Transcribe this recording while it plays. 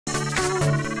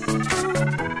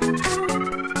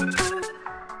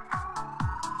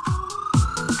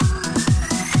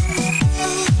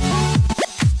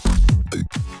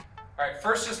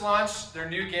just launched their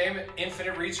new game,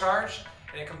 Infinite Recharge,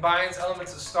 and it combines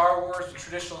elements of Star Wars with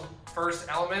traditional first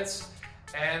elements.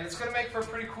 And it's going to make for a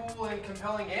pretty cool and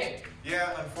compelling game.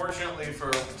 Yeah, unfortunately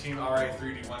for Team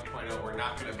Ri3D 1.0, we're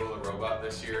not going to build a robot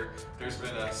this year. There's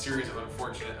been a series of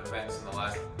unfortunate events in the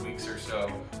last weeks or so.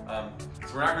 So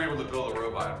we're not going to be able to build a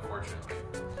robot, unfortunately.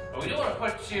 But we do want to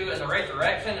put you in the right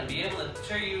direction and be able to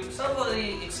show you some of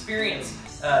the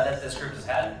experience that this group has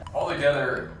had.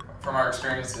 Altogether, from our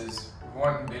experiences, we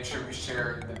want to make sure we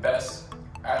share the best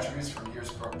attributes from years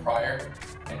prior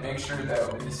and make sure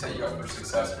that we set you up for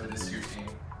success for this year's team.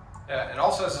 Yeah, and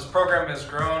also as this program has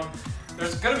grown,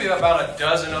 there's going to be about a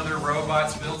dozen other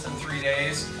robots built in 3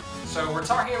 days. So we're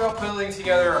talking about putting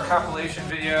together a compilation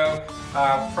video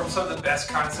from some of the best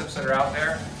concepts that are out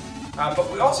there.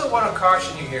 But we also want to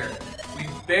caution you here. We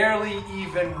barely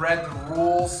even read the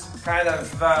rules, kind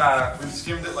of... We've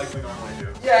skimmed it like we normally do.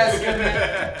 Yeah, skimmed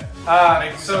it.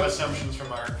 Making some assumptions from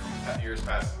years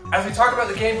past. As we talk about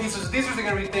the game pieces, these are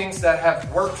going to be things that have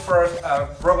worked for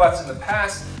robots in the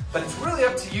past, but it's really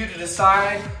up to you to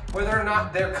decide whether or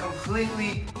not they're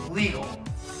completely legal.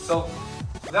 So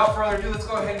without further ado, let's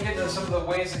go ahead and get into some of the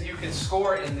ways that you can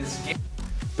score in this game.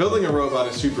 Building a robot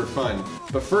is super fun,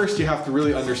 but first you have to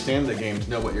really understand the game to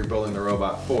know what you're building the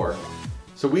robot for.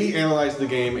 So we analyzed the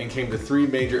game and came to 3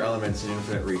 major elements in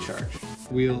Infinite Recharge.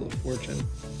 Wheel of Fortune.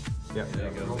 Yep.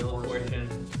 There you go, Wheel of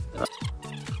Fortune.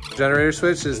 Generator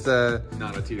switch is the...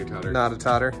 Not a teeter-totter. Not a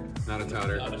totter. Not a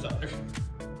totter. Not a totter.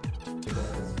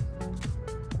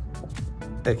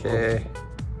 AKA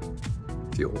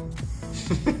fuel.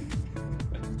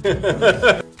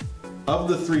 Of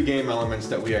the 3 game elements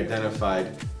that we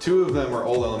identified, 2 of them are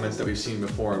old elements that we've seen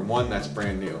before and 1 that's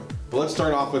brand new. But let's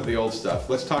start off with the old stuff.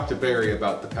 Let's talk to Barry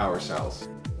about the power cells.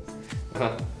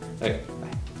 Okay.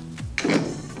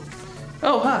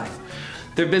 Oh, hi.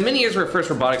 There have been many years where FIRST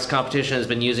Robotics competition has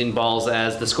been using balls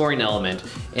as the scoring element,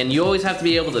 and you always have to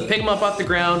be able to pick them up off the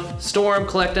ground, store them,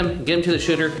 collect them, get them to the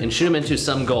shooter, and shoot them into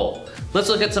some goal. Let's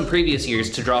look at some previous years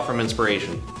to draw from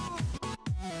inspiration.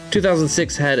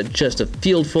 2006 had just a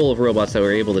field full of robots that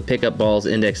were able to pick up balls,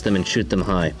 index them, and shoot them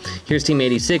high. Here's Team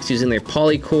 86 using their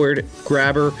polycord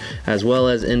grabber as well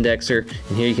as indexer,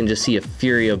 and here you can just see a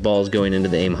fury of balls going into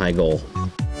the aim high goal.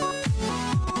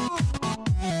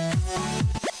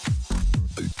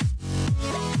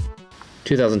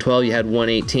 In 2012, you had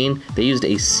 118. They used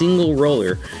a single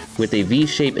roller with a V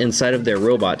shape inside of their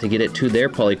robot to get it to their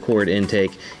polycord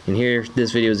intake. And here,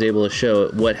 this video is able to show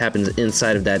what happens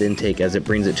inside of that intake as it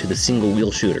brings it to the single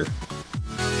wheel shooter.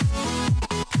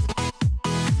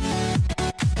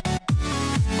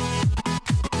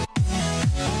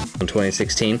 In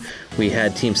 2016, we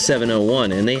had Team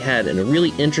 701, and they had a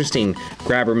really interesting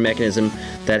grabber mechanism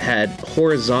that had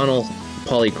horizontal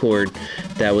polycord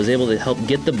that was able to help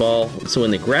get the ball, so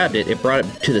when they grabbed it, it brought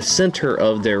it to the center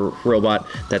of their robot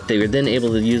that they were then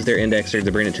able to use their indexer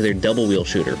to bring it to their double wheel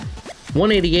shooter.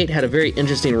 188 had a very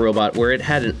interesting robot where it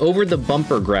had an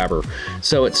over-the-bumper grabber.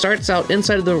 So it starts out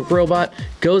inside of the robot,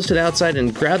 goes to the outside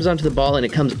and grabs onto the ball, and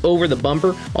it comes over the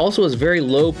bumper. Also is very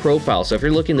low profile, so if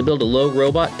you're looking to build a low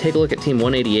robot, take a look at Team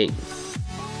 188.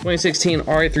 2016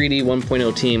 Ri3D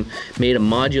 1.0 team made a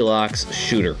Modulox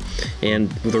shooter, and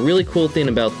the really cool thing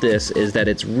about this is that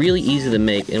it's really easy to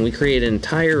make, and we created an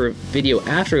entire video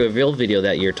after a real video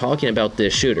that year talking about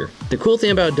this shooter. The cool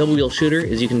thing about a double wheel shooter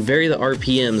is you can vary the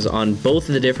RPMs on both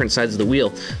of the different sides of the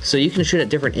wheel, so you can shoot at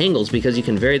different angles because you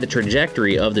can vary the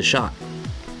trajectory of the shot.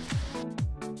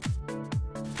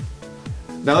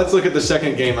 Now let's look at the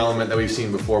second game element that we've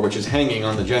seen before, which is hanging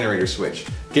on the generator switch.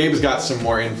 Gabe's got some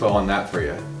more info on that for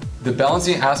you. The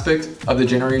balancing aspect of the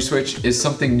generator switch is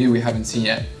something new we haven't seen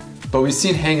yet, but we've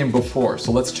seen hanging before,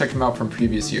 so let's check them out from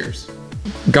previous years.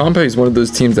 Gonpai is one of those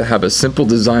teams that have a simple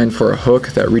design for a hook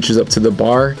that reaches up to the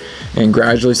bar and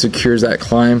gradually secures that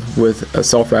climb with a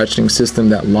self-ratcheting system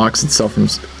that locks itself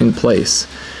in place.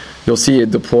 You'll see it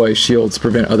deploy shields to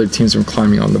prevent other teams from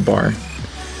climbing on the bar.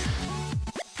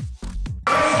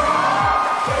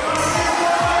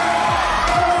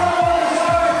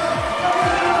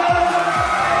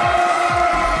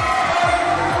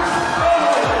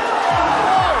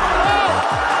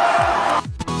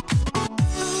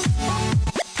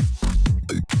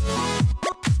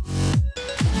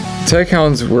 Tech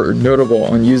Hounds were notable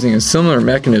on using a similar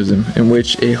mechanism in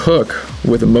which a hook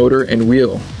with a motor and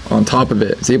wheel on top of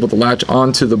it is able to latch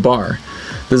onto the bar.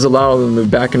 This allows them to move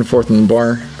back and forth on the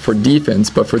bar for defense,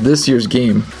 but for this year's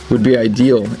game would be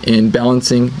ideal in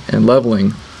balancing and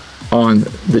leveling on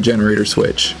the generator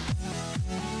switch.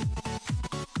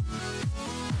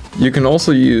 You can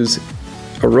also use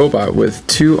a robot with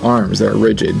 2 arms that are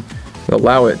rigid that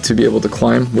allow it to be able to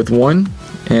climb with one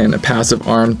and a passive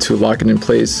arm to lock it in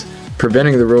place,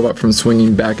 preventing the robot from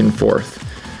swinging back and forth.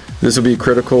 This will be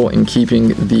critical in keeping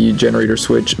the generator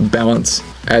switch balanced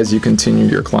as you continue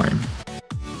your climb.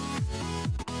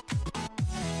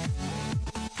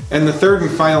 And the third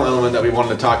and final element that we wanted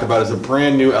to talk about is a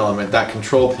brand new element, that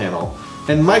control panel.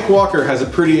 And Mike Walker has a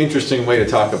pretty interesting way to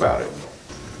talk about it.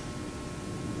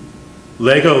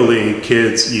 Lego League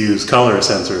kids use color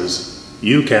sensors.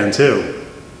 You can too.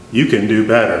 You can do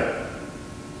better.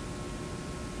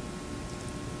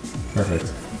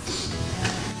 Perfect.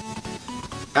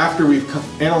 After we've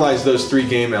analyzed those three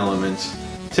game elements,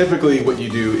 typically what you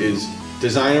do is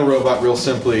design a robot real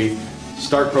simply,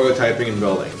 start prototyping and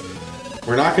building.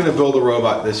 We're not going to build a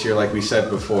robot this year like we said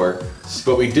before,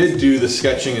 but we did do the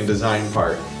sketching and design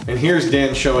part. And here's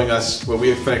Dan showing us what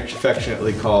we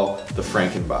affectionately call the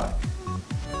FrankenBot.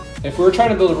 If we were trying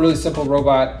to build a really simple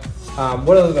robot,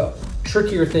 one of the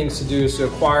trickier things to do is to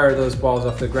acquire those balls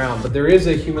off the ground, but there is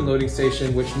a human loading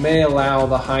station which may allow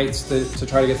the heights to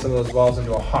try to get some of those balls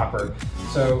into a hopper.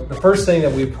 So the first thing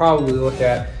that we probably look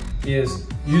at is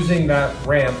using that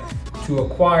ramp to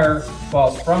acquire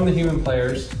balls from the human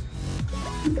players,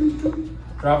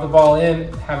 drop the ball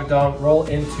in, have it roll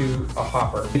into a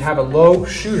hopper. You'd have a low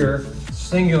shooter,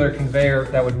 singular conveyor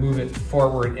that would move it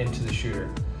forward into the shooter.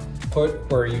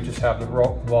 Put where you just have the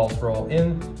balls roll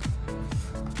in.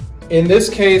 In this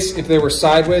case, if they were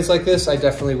sideways like this, I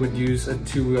definitely would use a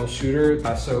two-wheel shooter.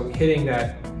 So hitting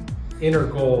that inner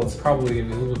goal is probably a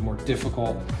little bit more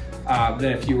difficult than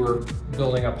if you were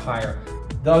building up higher.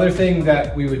 The other thing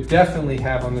that we would definitely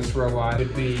have on this robot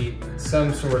would be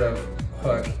some sort of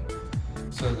hook,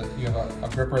 so that you have a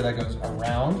gripper that goes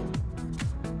around,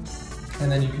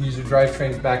 and then you can use your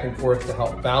drivetrains back and forth to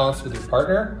help balance with your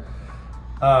partner.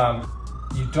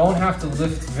 You don't have to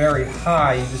lift very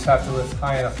high, you just have to lift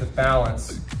high enough to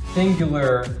balance.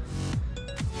 Singular,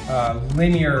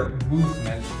 linear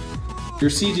movement.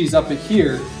 Your CG's up at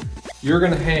here, you're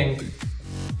gonna hang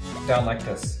down like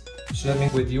this. So that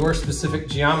means with your specific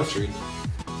geometry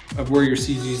of where your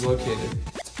CG is located.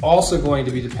 It's also going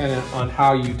to be dependent on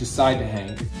how you decide to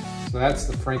hang. So that's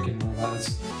the Franken robot,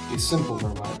 it's a simple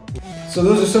robot. So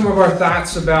those are some of our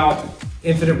thoughts about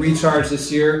Infinite Recharge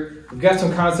this year. We've got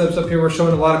some concepts up here. We're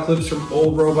showing a lot of clips from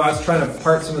old robots, trying to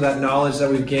impart some of that knowledge that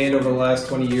we've gained over the last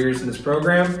 20 years in this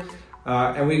program.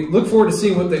 And we look forward to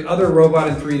seeing what the other robot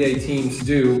and 3-day teams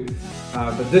do.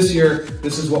 But this year,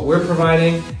 this is what we're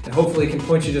providing, and hopefully it can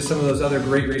point you to some of those other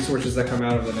great resources that come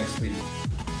out over the next week.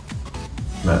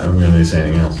 I'm going to say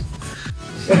anything else.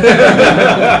 Good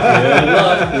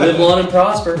luck. Live long and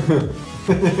prosper.